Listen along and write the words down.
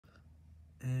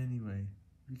Anyway,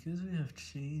 because we have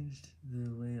changed the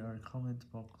way our comment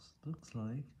box looks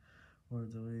like, or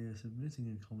the way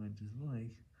submitting a comment is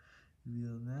like,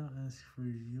 we'll now ask for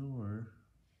your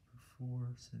before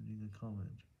sending a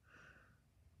comment.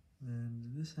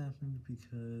 And this happened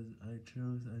because I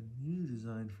chose a new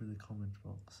design for the comment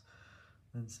box,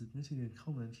 and submitting a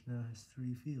comment now has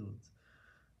 3 fields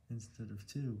instead of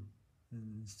 2,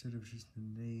 and instead of just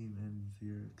the name and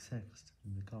your text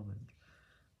in the comment.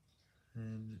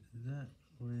 And that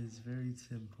was very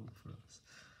simple for us.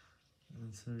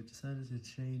 And so we decided to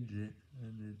change it,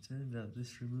 and it turned out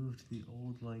this removed the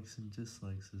old likes and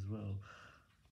dislikes as well,